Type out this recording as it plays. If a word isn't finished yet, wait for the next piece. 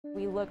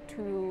We look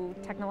to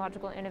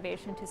technological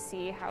innovation to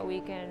see how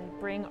we can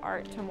bring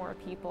art to more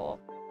people.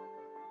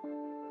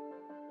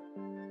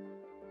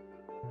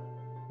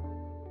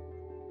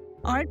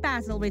 Art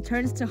Basel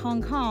returns to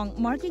Hong Kong,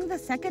 marking the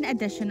second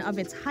edition of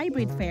its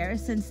hybrid fair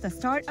since the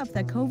start of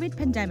the COVID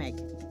pandemic.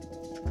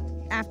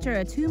 After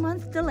a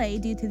 2-month delay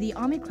due to the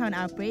Omicron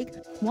outbreak,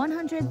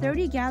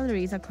 130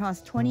 galleries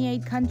across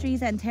 28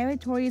 countries and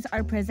territories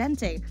are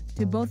presenting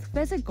to both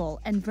physical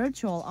and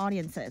virtual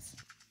audiences.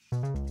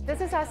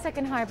 This is our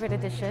second hybrid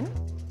edition.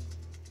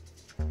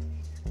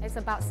 It's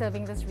about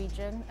serving this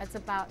region. It's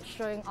about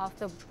showing off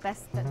the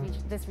best that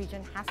this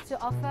region has to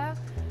offer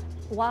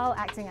while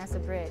acting as a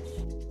bridge.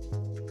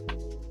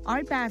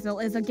 Art Basel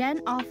is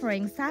again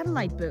offering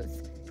satellite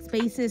booths,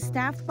 spaces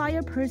staffed by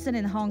a person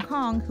in Hong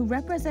Kong who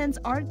represents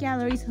art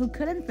galleries who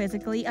couldn't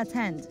physically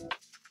attend.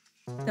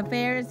 The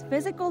fair's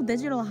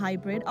physical-digital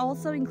hybrid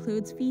also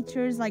includes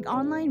features like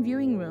online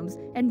viewing rooms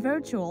and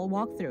virtual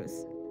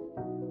walkthroughs.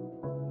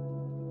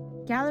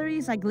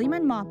 Galleries like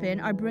Lehman Maupin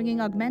are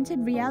bringing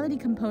augmented reality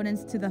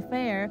components to the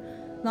fair,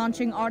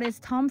 launching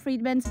artist Tom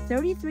Friedman's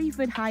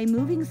 33-foot-high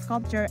moving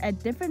sculpture at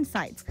different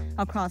sites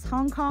across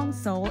Hong Kong,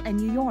 Seoul, and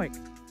New York.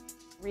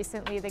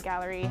 Recently, the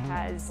gallery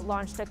has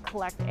launched a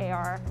Collect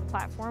AR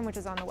platform, which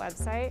is on the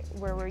website,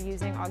 where we're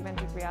using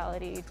augmented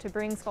reality to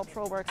bring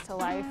sculptural works to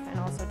life and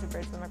also to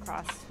bridge them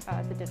across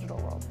the digital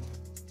world.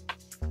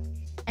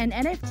 And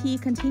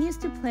NFT continues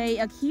to play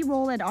a key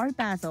role at Art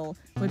Basel,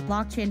 with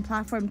blockchain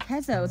platform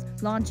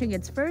Tezos launching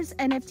its first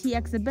NFT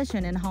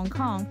exhibition in Hong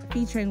Kong,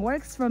 featuring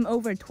works from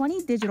over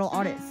 20 digital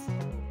artists.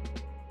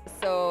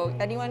 So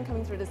anyone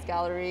coming through this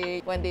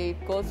gallery, when they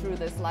go through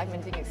this live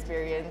minting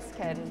experience,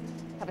 can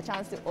have a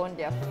chance to own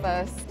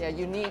their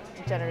unique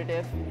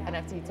generative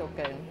NFT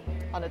token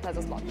on the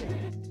Tezos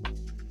blockchain.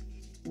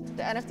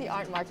 The NFT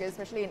art market,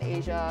 especially in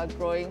Asia,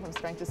 growing from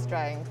strength to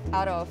strength.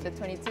 Out of the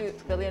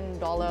 $22 billion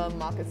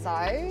market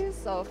size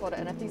for the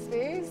NFT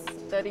space,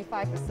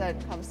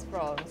 35% comes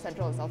from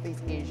Central and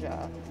Southeast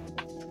Asia.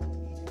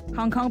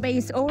 Hong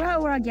Kong-based Aura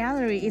Aura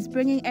Gallery is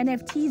bringing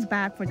NFTs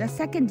back for the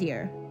second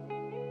year.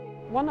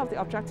 One of the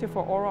objectives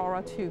for Aura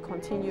Aura to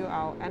continue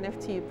our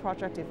NFT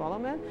project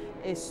development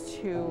is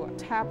to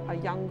tap a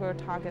younger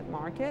target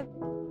market.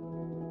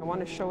 I want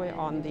to show it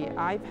on the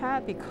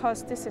iPad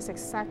because this is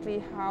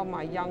exactly how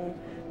my young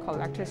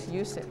collectors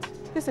use it.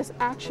 This is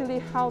actually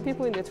how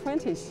people in their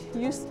 20s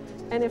use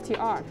NFT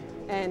art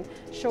and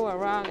show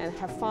around and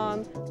have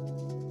fun.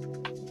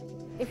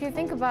 If you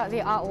think about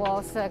the art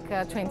wall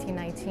circa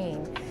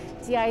 2019,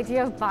 the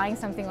idea of buying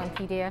something on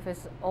PDF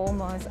is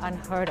almost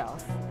unheard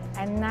of.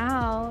 And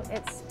now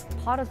it's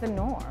part of the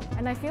norm.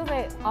 And I feel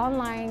that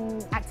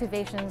online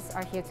activations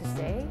are here to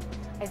stay.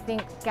 I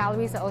think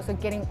galleries are also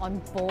getting on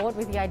board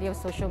with the idea of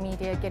social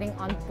media, getting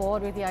on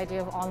board with the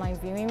idea of online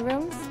viewing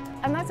rooms.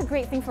 And that's a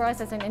great thing for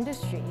us as an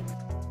industry.